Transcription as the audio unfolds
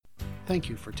Thank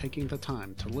you for taking the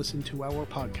time to listen to our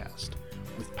podcast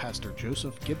with Pastor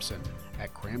Joseph Gibson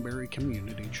at Cranberry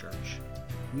Community Church.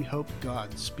 We hope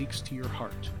God speaks to your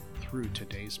heart through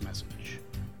today's message.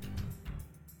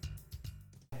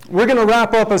 We're going to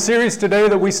wrap up a series today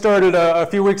that we started a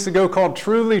few weeks ago called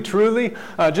Truly, Truly,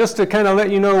 just to kind of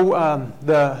let you know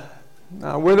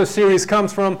where the series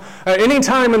comes from.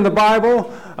 Anytime in the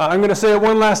Bible, I'm going to say it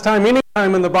one last time,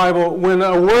 anytime in the Bible, when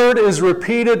a word is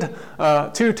repeated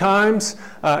 2 times,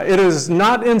 it is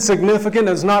not insignificant,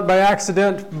 it's not by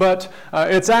accident, but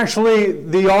it's actually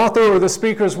the author or the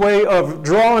speaker's way of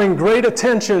drawing great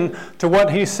attention to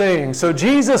what he's saying. So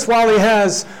Jesus, while he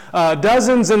has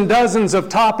dozens and dozens of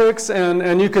topics,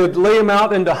 and you could lay them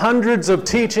out into hundreds of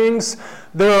teachings,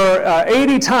 there are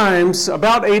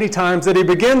about 80 times that he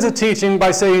begins a teaching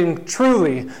by saying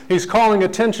truly. He's calling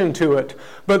attention to it.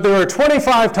 But there are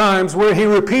 25 times where he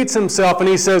repeats himself and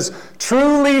he says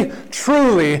truly,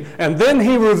 truly, and then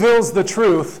he reveals the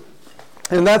truth.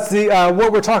 And that's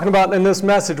what we're talking about in this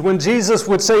message. When Jesus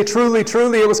would say truly,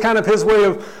 truly, it was kind of his way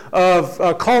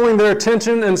of calling their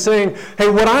attention and saying, hey,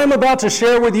 what I'm about to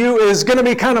share with you is going to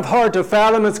be kind of hard to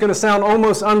fathom. It's going to sound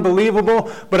almost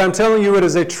unbelievable, but I'm telling you it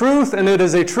is a truth, and it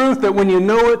is a truth that when you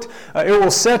know it, it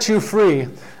will set you free.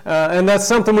 And that's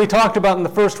something we talked about in the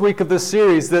first week of this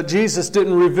series, that Jesus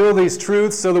didn't reveal these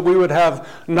truths so that we would have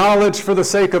knowledge for the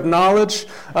sake of knowledge.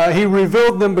 He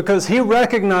revealed them because he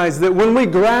recognized that when we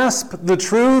grasp the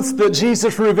truths that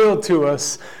Jesus revealed to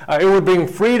us, it would bring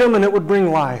freedom and it would bring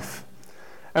life.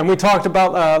 And we talked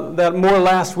about that more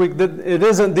last week, that it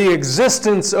isn't the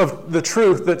existence of the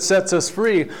truth that sets us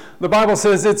free. The Bible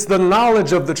says it's the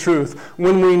knowledge of the truth.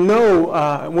 When we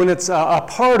know, when it's a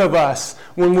part of us,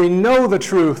 when we know the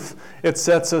truth, it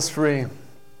sets us free.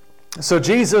 So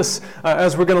Jesus,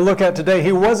 as we're going to look at today,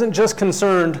 he wasn't just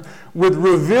concerned with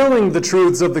revealing the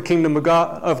truths of the kingdom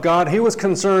of God. He was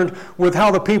concerned with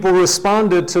how the people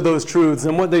responded to those truths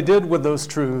and what they did with those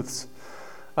truths.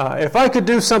 If I could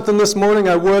do something this morning,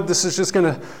 I would. This is just going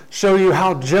to show you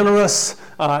how generous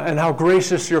and how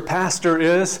gracious your pastor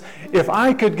is. If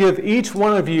I could give each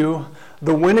one of you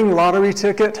the winning lottery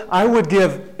ticket, I would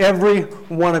give every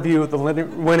one of you the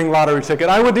winning lottery ticket.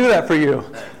 I would do that for you.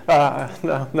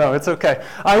 No, it's okay.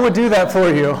 I would do that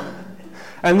for you.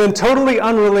 And then totally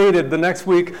unrelated, the next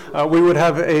week we would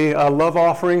have a love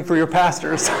offering for your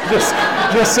pastors,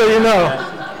 just so you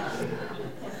know.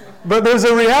 But there's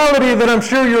a reality that I'm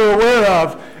sure you're aware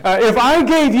of. If I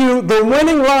gave you the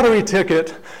winning lottery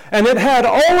ticket and it had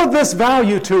all of this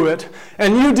value to it,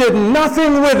 and you did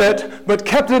nothing with it but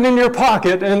kept it in your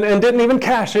pocket and didn't even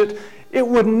cash it, it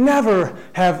would never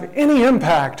have any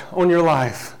impact on your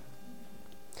life.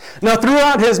 Now,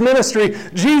 throughout his ministry,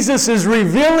 Jesus is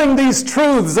revealing these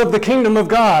truths of the kingdom of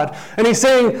God. And he's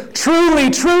saying, truly,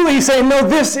 truly, he's saying, no,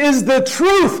 this is the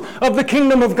truth of the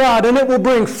kingdom of God. And it will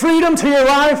bring freedom to your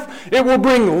life. It will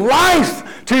bring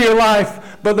life to your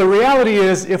life. But the reality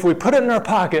is, if we put it in our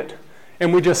pocket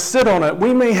and we just sit on it,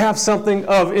 we may have something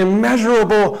of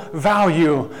immeasurable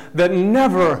value that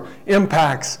never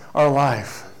impacts our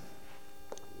life.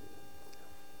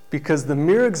 Because the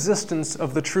mere existence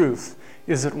of the truth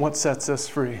isn't what sets us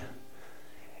free.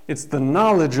 It's the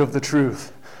knowledge of the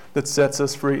truth that sets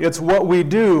us free. It's what we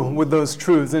do with those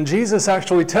truths. And Jesus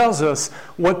actually tells us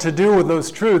what to do with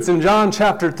those truths. In John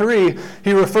chapter 3,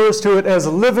 he refers to it as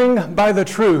living by the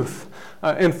truth.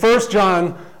 In 1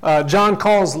 John, John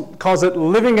calls it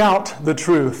living out the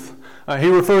truth. He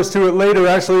refers to it later,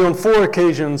 actually on 4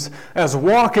 occasions, as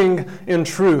walking in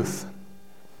truth.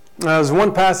 There's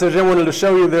one passage I wanted to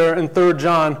show you there in 3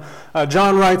 John.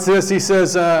 John writes this, he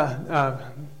says,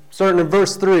 starting in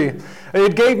verse 3,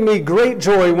 "It gave me great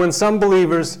joy when some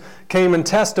believers came and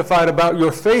testified about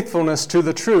your faithfulness to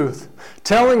the truth,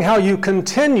 telling how you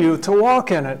continue to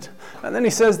walk in it." And then he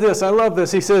says this, I love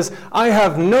this, he says, "I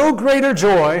have no greater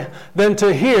joy than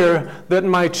to hear that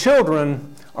my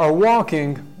children are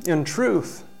walking in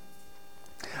truth."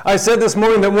 I said this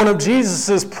morning that one of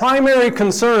Jesus' primary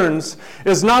concerns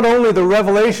is not only the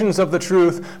revelations of the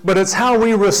truth, but it's how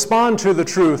we respond to the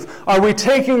truth. Are we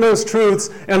taking those truths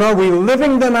and are we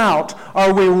living them out?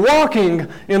 Are we walking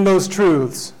in those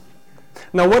truths?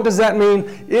 Now, what does that mean?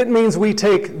 It means we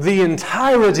take the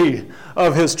entirety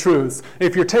of his truths.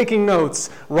 If you're taking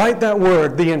notes, write that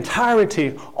word, the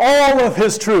entirety, all of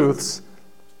his truths,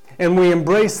 and we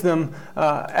embrace them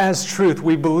as truth.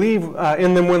 We believe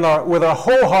in them with our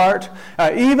whole heart,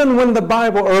 even when the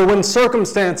Bible or when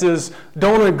circumstances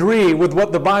don't agree with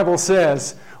what the Bible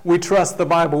says. We trust the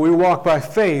Bible. We walk by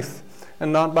faith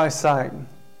and not by sight.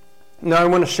 Now, I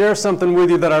want to share something with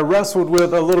you that I wrestled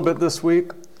with a little bit this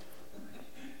week.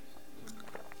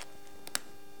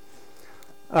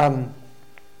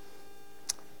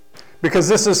 Because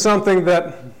this is something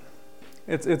that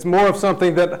it's more of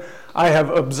something that I have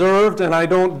observed, and I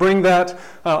don't bring that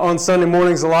on Sunday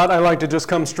mornings a lot. I like to just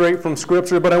come straight from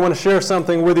Scripture, but I want to share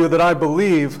something with you that I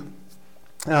believe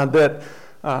that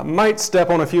might step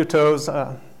on a few toes.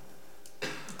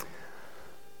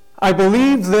 I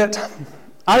believe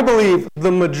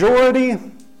the majority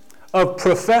of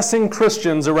professing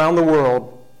Christians around the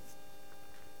world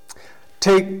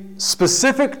take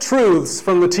specific truths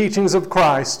from the teachings of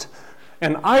Christ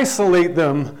and isolate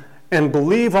them and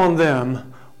believe on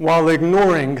them while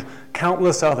ignoring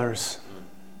countless others.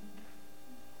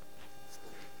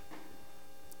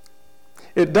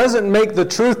 It doesn't make the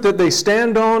truth that they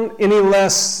stand on any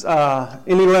less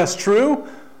true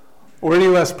or any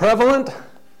less prevalent,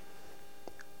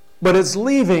 but it's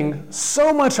leaving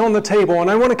so much on the table. And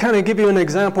I want to kind of give you an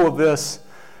example of this.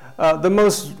 The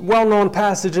most well-known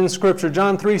passage in Scripture,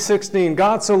 John 3:16,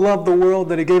 God so loved the world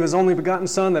that he gave his only begotten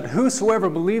Son, that whosoever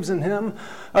believes in him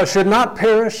should not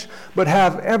perish, but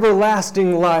have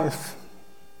everlasting life.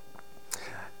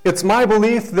 It's my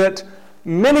belief that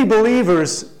many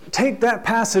believers take that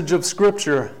passage of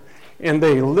Scripture and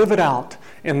they live it out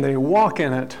and they walk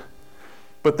in it,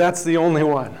 but that's the only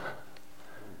one.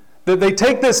 That they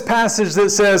take this passage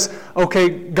that says, okay,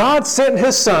 God sent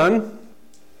his Son,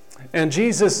 and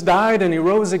Jesus died and he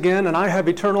rose again and I have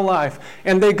eternal life.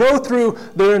 And they go through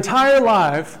their entire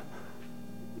life,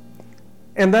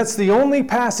 and that's the only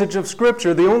passage of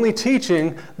Scripture, the only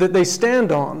teaching that they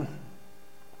stand on.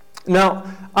 Now,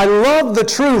 I love the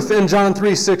truth in John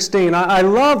 3:16. I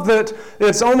love that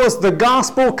it's almost the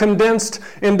gospel condensed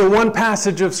into one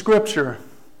passage of Scripture.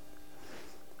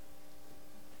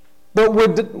 But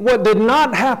what did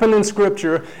not happen in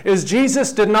Scripture is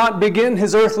Jesus did not begin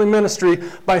his earthly ministry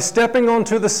by stepping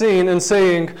onto the scene and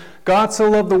saying, God so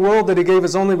loved the world that he gave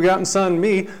his only begotten Son,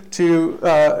 me, to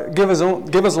give his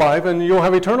life, and you'll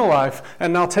have eternal life,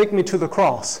 and now take me to the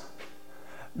cross.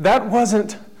 That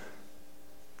wasn't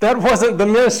the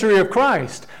ministry of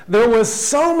Christ. There was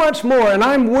so much more, and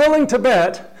I'm willing to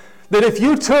bet that if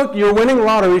you took your winning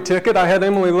lottery ticket, I had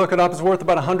Emily look it up, it's worth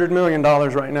about $100 million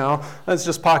right now. That's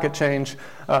just pocket change.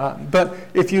 But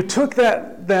if you took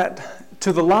that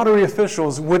to the lottery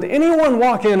officials, would anyone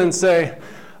walk in and say,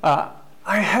 I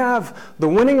have the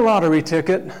winning lottery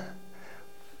ticket,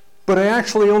 but I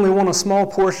actually only want a small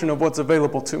portion of what's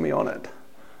available to me on it?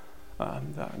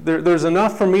 There's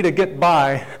enough for me to get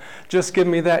by. Just give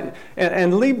me that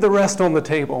and leave the rest on the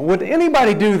table. Would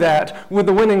anybody do that with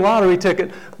the winning lottery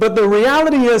ticket? But the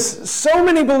reality is, so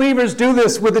many believers do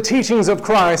this with the teachings of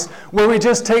Christ, where we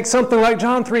just take something like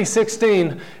John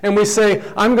 3:16 and we say,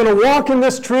 I'm going to walk in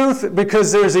this truth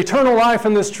because there's eternal life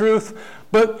in this truth.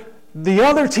 But the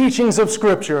other teachings of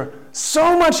Scripture,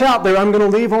 so much out there I'm going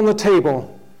to leave on the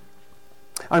table.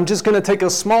 I'm just going to take a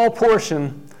small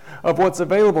portion of what's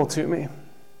available to me.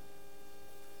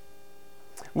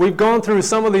 We've gone through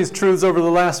some of these truths over the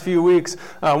last few weeks.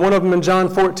 One of them in John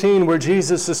 14, where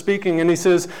Jesus is speaking, and he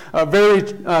says,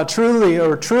 truly,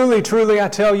 I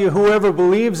tell you, whoever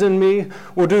believes in me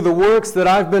will do the works that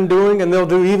I've been doing, and they'll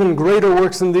do even greater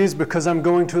works than these because I'm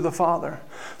going to the Father.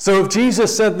 So if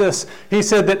Jesus said this, he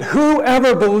said that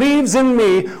whoever believes in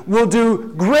me will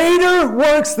do greater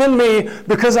works than me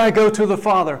because I go to the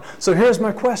Father. So here's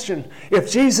my question. If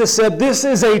Jesus said this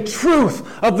is a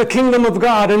truth of the kingdom of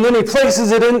God, and then he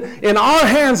places it in our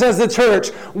hands as the church,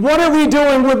 what are we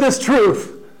doing with this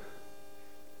truth?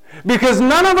 Because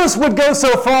none of us would go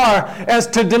so far as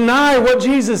to deny what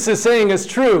Jesus is saying is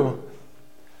true.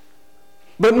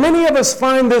 But many of us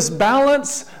find this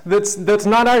balance that's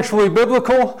not actually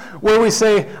biblical, where we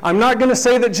say, I'm not going to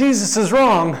say that Jesus is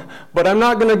wrong, but I'm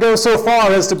not going to go so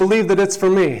far as to believe that it's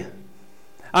for me.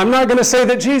 I'm not going to say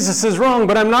that Jesus is wrong,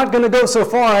 but I'm not going to go so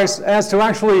far as to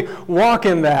actually walk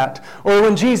in that. Or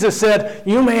when Jesus said,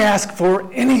 you may ask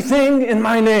for anything in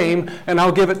my name, and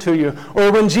I'll give it to you.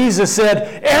 Or when Jesus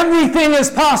said, everything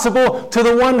is possible to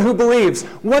the one who believes.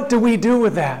 What do we do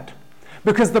with that?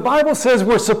 Because the Bible says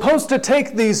we're supposed to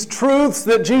take these truths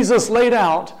that Jesus laid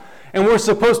out, and we're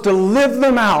supposed to live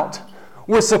them out.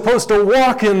 We're supposed to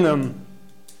walk in them.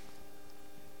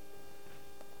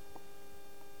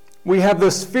 We have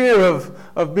this fear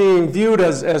of being viewed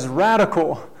as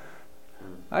radical.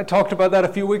 I talked about that a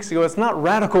few weeks ago. It's not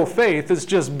radical faith, it's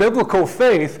just biblical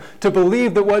faith to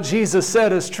believe that what Jesus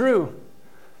said is true.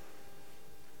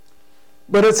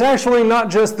 But it's actually not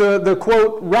just the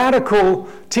quote, radical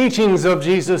teachings of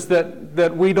Jesus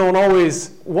that we don't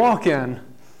always walk in.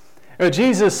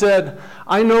 Jesus said,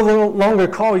 I no longer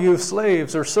call you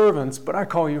slaves or servants, but I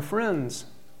call you friends.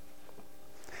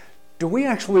 do we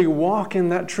actually walk in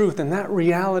that truth and that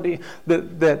reality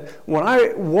that when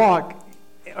I walk,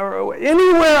 or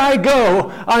anywhere I go,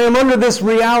 I am under this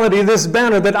reality, this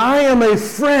banner, that I am a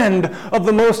friend of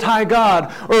the Most High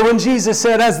God? Or when Jesus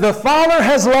said, as the Father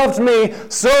has loved me,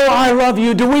 so I love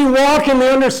you. Do we walk in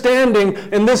the understanding,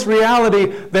 in this reality,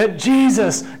 that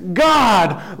Jesus,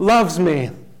 God, loves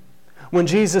me? When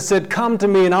Jesus said, come to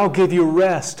me and I'll give you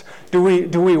rest, do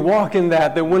we walk in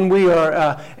that when we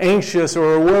are anxious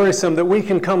or worrisome, that we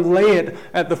can come lay it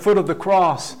at the foot of the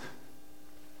cross,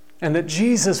 and that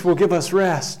Jesus will give us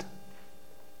rest?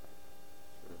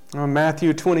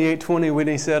 Matthew 28:20, when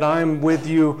he said, I'm with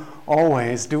you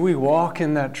always, do we walk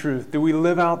in that truth? Do we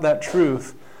live out that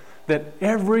truth that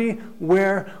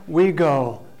everywhere we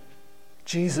go,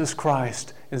 Jesus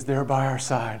Christ is there by our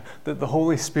side, that the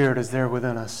Holy Spirit is there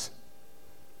within us?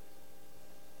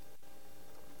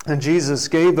 And Jesus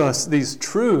gave us these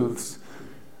truths,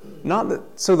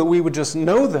 so that we would just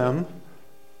know them,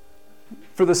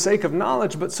 for the sake of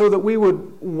knowledge, but so that we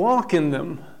would walk in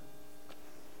them.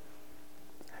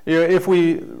 If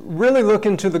we really look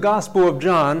into the Gospel of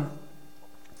John,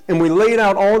 and we laid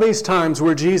out all these times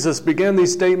where Jesus began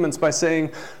these statements by saying,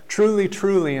 truly,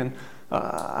 truly, and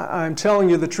I'm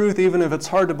telling you the truth even if it's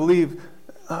hard to believe,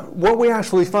 what we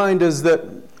actually find is that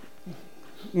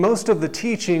most of the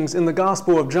teachings in the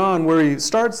Gospel of John, where he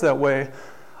starts that way,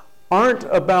 aren't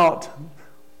about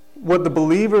what the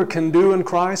believer can do in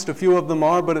Christ. A few of them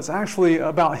are, but it's actually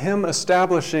about him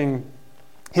establishing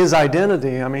his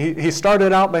identity. I mean, he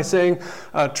started out by saying,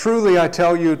 truly I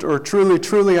tell you, or truly,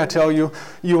 truly I tell you,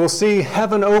 you will see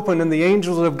heaven open and the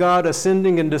angels of God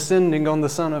ascending and descending on the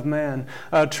Son of Man.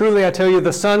 Truly I tell you,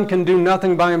 the Son can do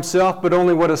nothing by himself, but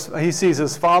only what he sees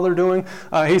his Father doing.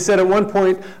 He said at one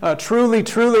point, truly,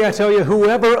 truly I tell you,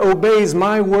 whoever obeys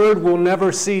my word will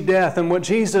never see death. And what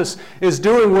Jesus is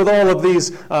doing with all of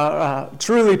these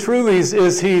truly, trulies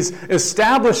is he's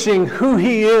establishing who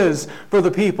he is for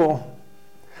the people.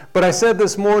 But I said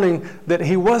this morning that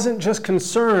he wasn't just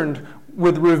concerned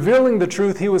with revealing the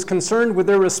truth, he was concerned with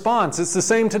their response. It's the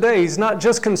same today. He's not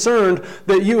just concerned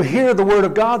that you hear the Word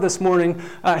of God this morning.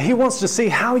 He wants to see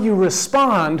how you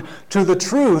respond to the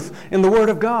truth in the Word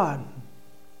of God.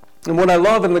 And what I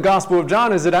love in the Gospel of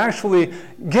John is it actually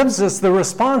gives us the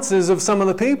responses of some of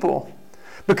the people.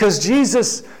 Because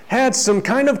Jesus had some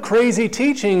kind of crazy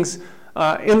teachings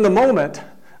in the moment.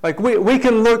 Like we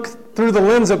can look through the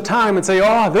lens of time and say,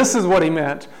 oh, this is what he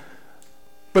meant.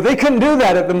 But they couldn't do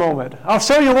that at the moment. I'll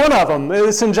show you one of them.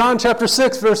 It's in John chapter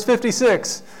 6, verse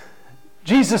 56.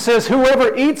 Jesus says,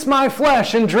 whoever eats my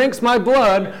flesh and drinks my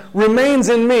blood remains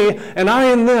in me, and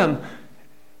I in them.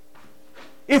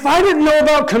 If I didn't know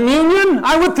about communion,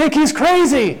 I would think he's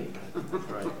crazy.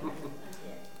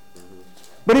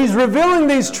 But he's revealing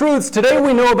these truths. Today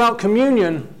we know about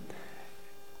communion.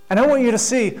 And I want you to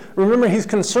see, remember, he's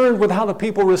concerned with how the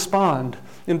people respond.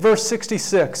 In verse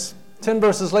 66, 10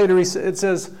 verses later, it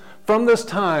says, from this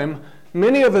time,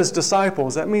 many of his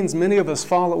disciples, that means many of his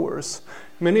followers,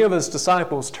 many of his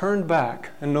disciples turned back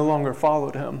and no longer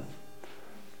followed him.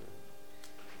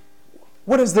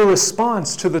 What is the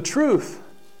response to the truth?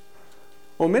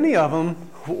 Well, many of them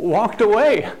walked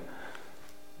away.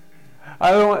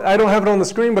 I don't have it on the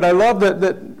screen, but I love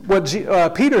that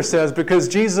what Peter says, because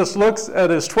Jesus looks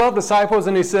at his 12 disciples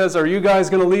and he says, are you guys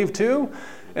going to leave too?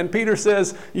 And Peter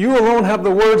says, you alone have the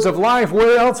words of life.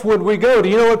 Where else would we go? Do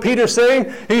you know what Peter's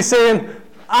saying? He's saying,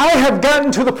 I have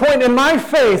gotten to the point in my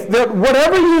faith that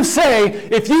whatever you say,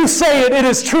 if you say it, it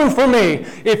is true for me.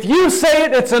 If you say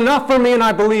it, it's enough for me and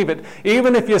I believe it.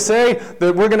 Even if you say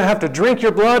that we're going to have to drink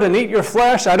your blood and eat your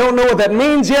flesh, I don't know what that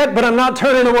means yet, but I'm not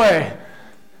turning away.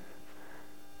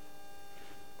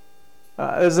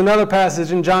 There's another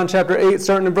passage in John chapter 8,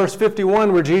 starting in verse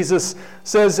 51, where Jesus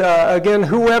says, again,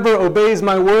 whoever obeys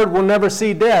my word will never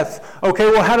see death. Okay,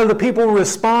 well, how do the people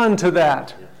respond to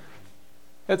that?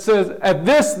 It says, at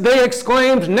this they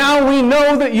exclaimed, now we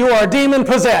know that you are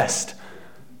demon-possessed.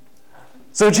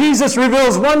 So Jesus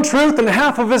reveals one truth, and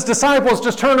half of his disciples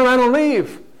just turn around and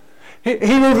leave. He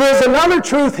reveals another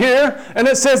truth here, and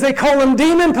it says they call him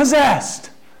demon-possessed.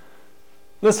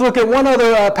 Let's look at one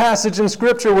other passage in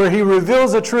Scripture where he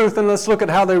reveals the truth, and let's look at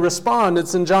how they respond.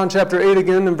 It's in John chapter 8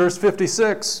 again, in verse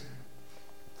 56.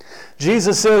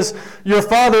 Jesus says, your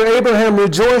father Abraham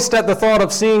rejoiced at the thought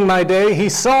of seeing my day. He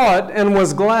saw it and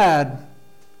was glad.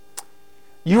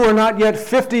 You are not yet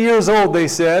 50 years old, they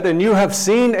said, and you have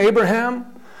seen Abraham?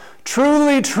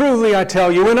 Truly, truly, I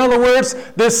tell you. In other words,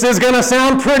 this is going to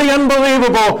sound pretty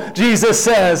unbelievable, Jesus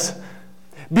says.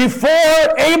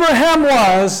 Before Abraham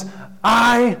was,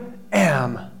 I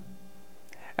am.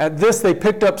 At this they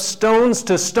picked up stones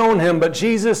to stone him, but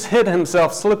Jesus hid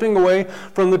himself, slipping away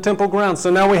from the temple grounds. So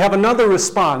now we have another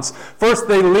response. First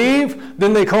they leave,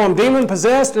 then they call him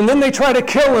demon-possessed, and then they try to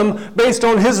kill him based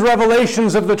on his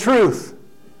revelations of the truth.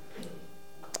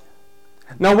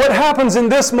 Now what happens in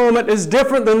this moment is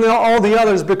different than all the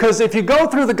others, because if you go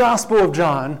through the Gospel of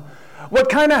John, what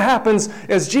kind of happens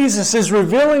as Jesus is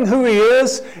revealing who he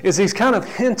is he's kind of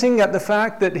hinting at the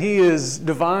fact that he is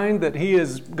divine, that he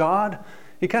is God.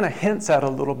 He kind of hints at it a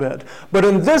little bit. But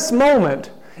in this moment,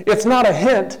 it's not a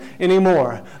hint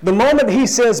anymore. The moment he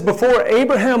says, before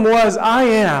Abraham was, I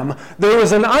am, there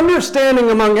was an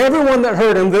understanding among everyone that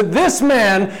heard him that this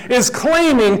man is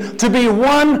claiming to be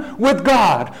one with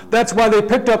God. That's why they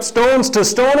picked up stones to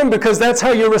stone him, because that's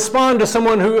how you respond to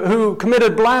someone who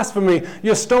committed blasphemy.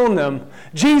 You stone them.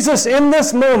 Jesus, in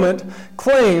this moment,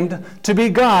 claimed to be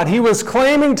God. He was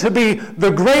claiming to be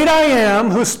the great I am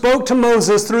who spoke to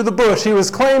Moses through the bush. He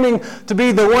was claiming to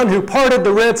be the one who parted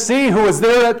the Red Sea, who was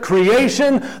there at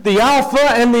creation, the Alpha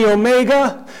and the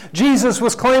Omega. Jesus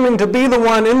was claiming to be the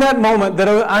one in that moment that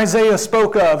Isaiah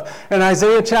spoke of. In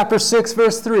Isaiah chapter 6,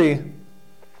 verse 3,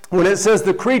 when it says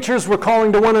the creatures were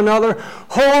calling to one another,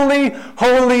 holy,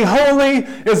 holy, holy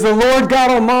is the Lord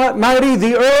God Almighty.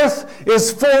 The earth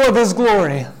is full of his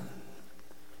glory.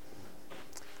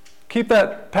 Keep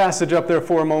that passage up there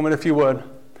for a moment, if you would.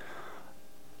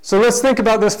 So let's think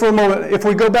about this for a moment. If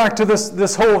we go back to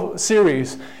this whole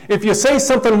series, if you say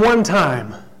something one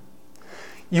time,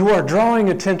 you are drawing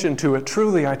attention to it,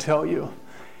 truly, I tell you.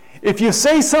 If you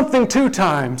say something 2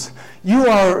 times, you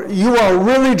are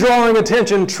really drawing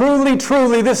attention. Truly,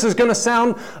 truly, this is going to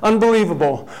sound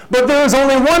unbelievable. But there is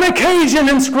only one occasion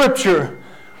in Scripture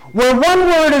where one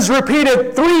word is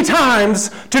repeated 3 times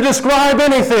to describe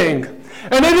anything.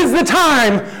 And it is the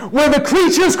time where the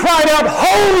creatures cried out,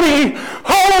 holy,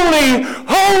 holy,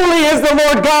 holy is the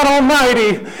Lord God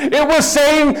Almighty. It was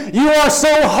saying, you are so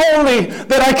holy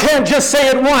that I can't just say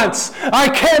it once. I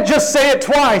can't just say it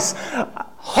twice.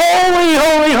 Holy,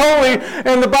 holy, holy.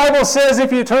 And the Bible says,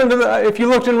 if you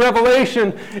looked in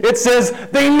Revelation, it says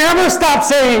they never stop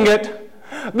saying it.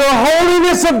 The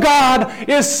holiness of God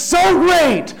is so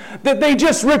great that they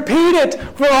just repeat it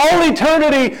for all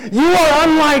eternity. You are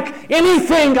unlike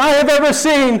anything I have ever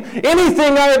seen,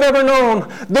 anything I have ever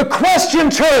known. The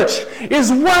question, church,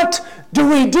 is what do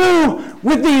we do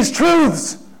with these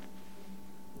truths?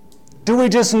 Do we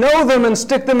just know them and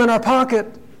stick them in our pocket?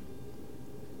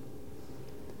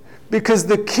 Because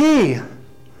the key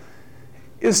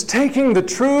is taking the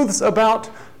truths about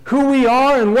who we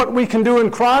are and what we can do in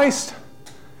Christ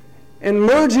and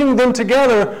merging them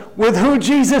together with who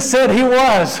Jesus said he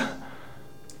was.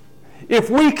 If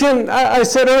we can, I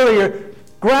said earlier,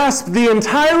 grasp the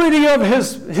entirety of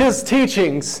his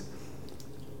teachings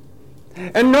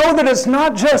and know that it's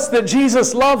not just that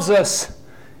Jesus loves us,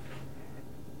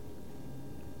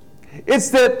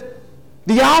 it's that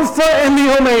the Alpha and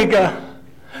the Omega,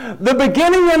 the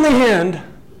beginning and the end,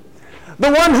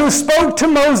 the one who spoke to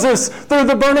Moses through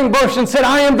the burning bush and said,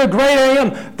 I am the great I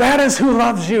am, that is who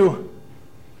loves you.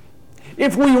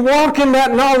 If we walk in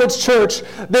that knowledge, church,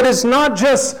 that it's not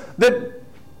just that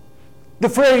the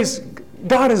phrase,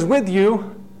 God is with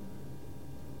you,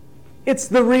 it's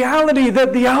the reality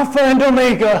that the Alpha and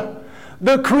Omega,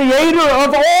 the creator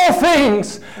of all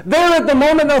things, there at the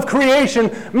moment of creation,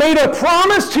 made a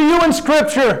promise to you in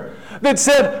Scripture that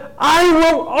said, I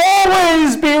will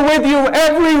always be with you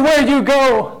everywhere you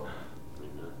go.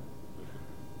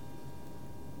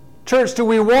 Church, do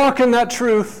we walk in that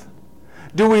truth?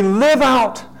 Do we live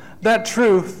out that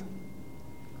truth?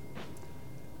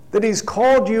 That he's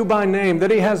called you by name,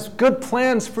 that he has good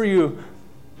plans for you.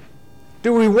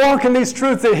 Do we walk in these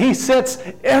truths that he sets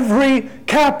every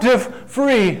captive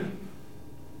free?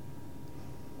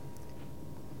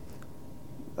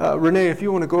 Renee, if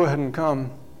you want to go ahead and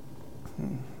come.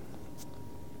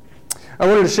 I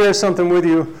wanted to share something with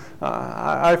you.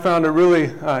 I found it really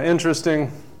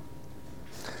interesting.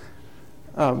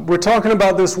 We're talking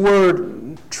about this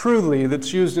word, truly,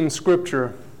 that's used in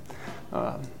Scripture.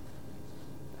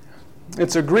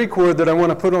 It's a Greek word that I want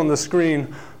to put on the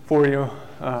screen for you.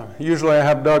 Usually I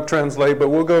have Doug translate, but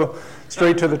we'll go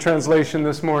straight to the translation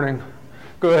this morning.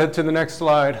 Go ahead to the next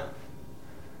slide.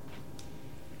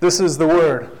 This is the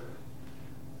word.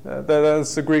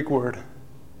 That's the Greek word.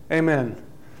 Amen.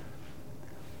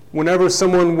 Whenever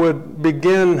someone would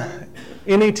begin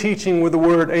any teaching with the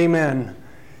word amen,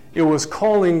 it was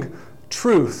calling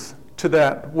truth to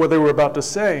that, what they were about to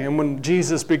say. And when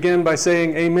Jesus began by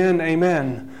saying amen,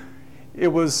 amen, it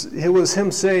was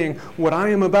him saying, what I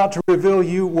am about to reveal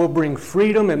you will bring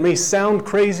freedom. It may sound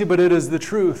crazy, but it is the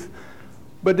truth.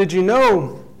 But did you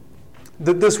know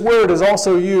that this word is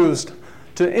also used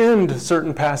to end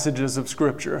certain passages of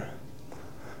Scripture?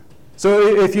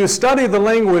 So if you study the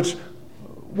language,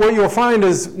 what you'll find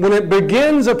is when it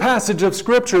begins a passage of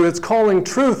Scripture, it's calling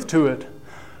truth to it.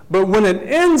 But when it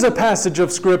ends a passage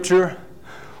of Scripture,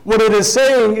 what it is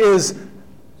saying is,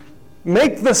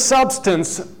 make the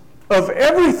substance of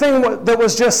everything that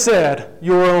was just said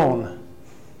your own.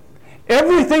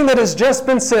 Everything that has just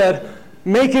been said,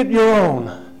 make it your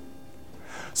own.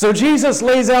 So Jesus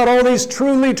lays out all these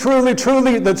truly,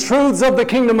 the truths of the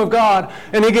kingdom of God,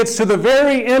 and he gets to the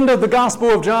very end of the Gospel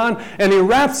of John, and he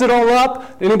wraps it all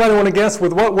up. Anybody want to guess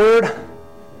with what word?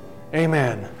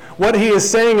 Amen. What he is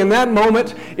saying in that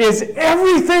moment is,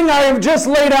 everything I have just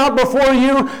laid out before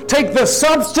you, take the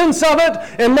substance of it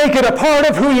and make it a part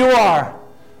of who you are.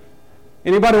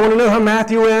 Anybody want to know how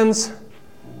Matthew ends?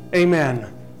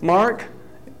 Amen. Mark?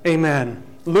 Amen.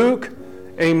 Luke?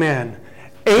 Amen.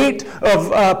 8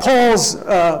 of Paul's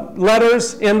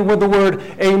letters end with the word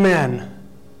amen.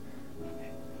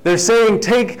 They're saying,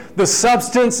 take the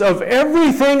substance of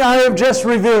everything I have just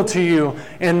revealed to you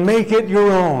and make it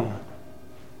your own.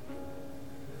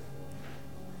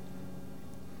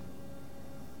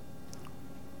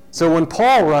 So when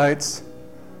Paul writes,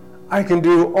 I can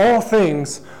do all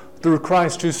things through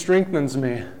Christ who strengthens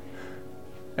me,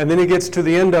 and then he gets to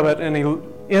the end of it and he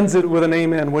ends it with an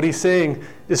amen. What he's saying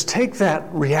is, take that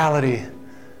reality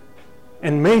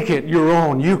and make it your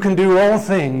own. You can do all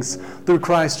things through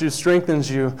Christ who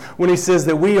strengthens you. When he says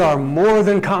that we are more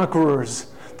than conquerors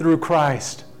through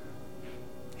Christ,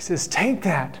 he says, take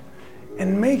that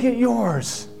and make it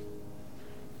yours.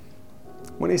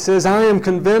 When he says, I am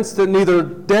convinced that neither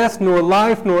death nor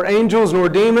life nor angels nor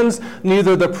demons,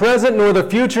 neither the present nor the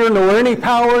future nor any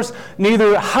powers,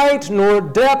 neither height nor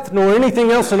depth nor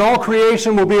anything else in all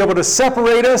creation will be able to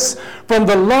separate us from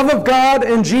the love of God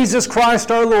in Jesus Christ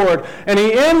our Lord. And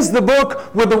he ends the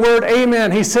book with the word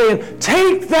amen. He's saying,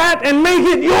 take that and make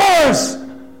it yours.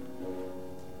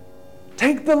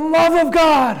 Take the love of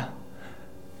God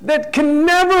that can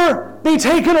never be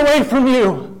taken away from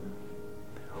you.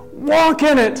 Walk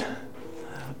in it.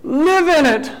 Live in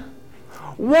it.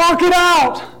 Walk it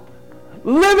out.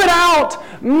 Live it out.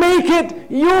 Make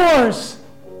it yours.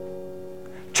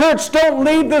 Church, don't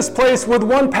leave this place with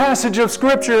one passage of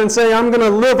Scripture and say, I'm going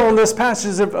to live on this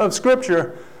passage of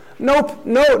Scripture.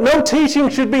 No teaching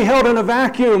should be held in a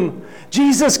vacuum.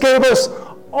 Jesus gave us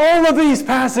all of these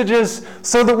passages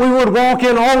so that we would walk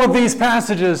in all of these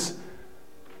passages.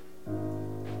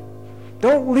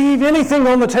 Don't leave anything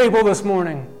on the table this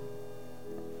morning.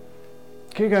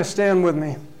 Can you guys stand with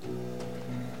me?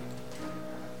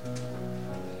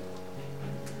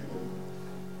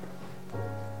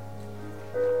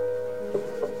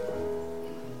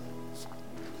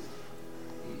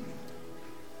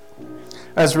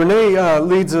 As Renee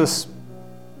leads us,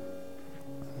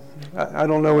 I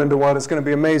don't know into what, it's going to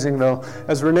be amazing though.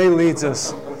 As Renee leads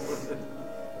us,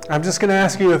 I'm just going to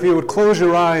ask you if you would close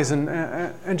your eyes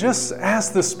and just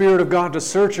ask the Spirit of God to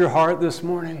search your heart this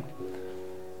morning.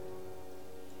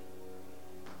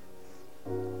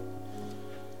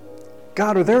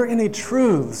 God, are there any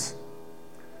truths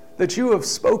that you have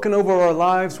spoken over our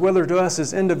lives, whether to us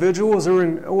as individuals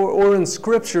or in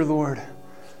Scripture, Lord,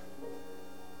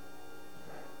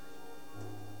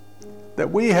 that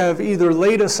we have either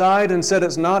laid aside and said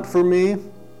it's not for me,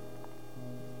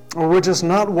 or we're just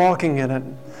not walking in it?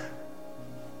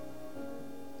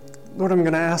 Lord, I'm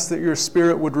going to ask that your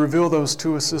Spirit would reveal those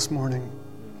to us this morning.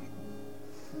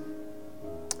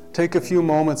 Take a few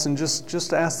moments and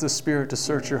just ask the Spirit to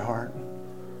search your heart.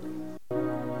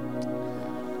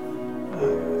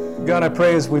 God, I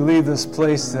pray as we leave this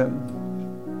place that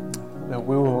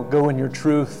we will go in your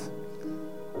truth,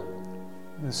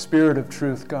 the Spirit of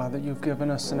truth, God, that you've given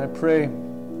us. And I pray,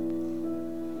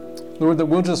 Lord, that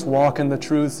we'll just walk in the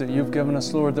truths that you've given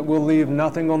us, Lord, that we'll leave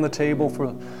nothing on the table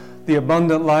for the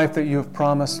abundant life that you have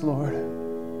promised, Lord.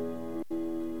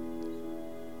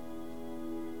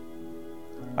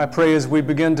 I pray as we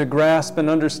begin to grasp and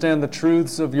understand the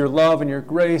truths of your love and your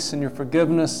grace and your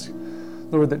forgiveness,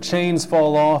 Lord, that chains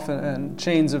fall off and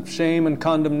chains of shame and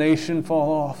condemnation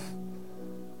fall off.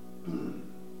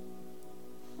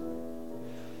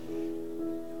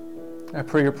 I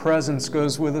pray your presence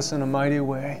goes with us in a mighty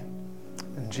way.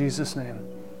 In Jesus' name,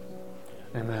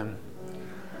 amen.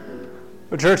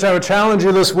 But church, I would challenge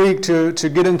you this week to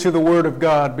get into the Word of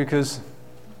God, because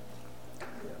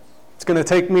it's going to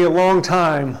take me a long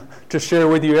time to share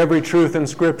with you every truth in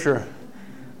Scripture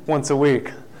once a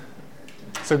week.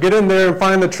 So get in there and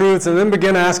find the truths, and then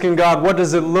begin asking God, what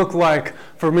does it look like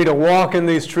for me to walk in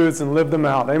these truths and live them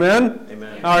out? Amen?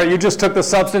 Amen. All right, you just took the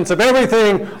substance of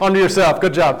everything onto yourself.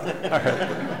 Good job. All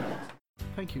right.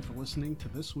 Thank you for listening to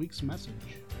this week's message.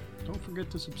 Don't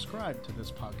forget to subscribe to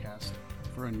this podcast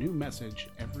for a new message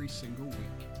every single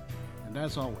week. And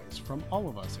as always, from all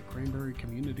of us at Cranberry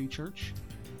Community Church,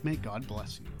 may God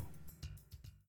bless you.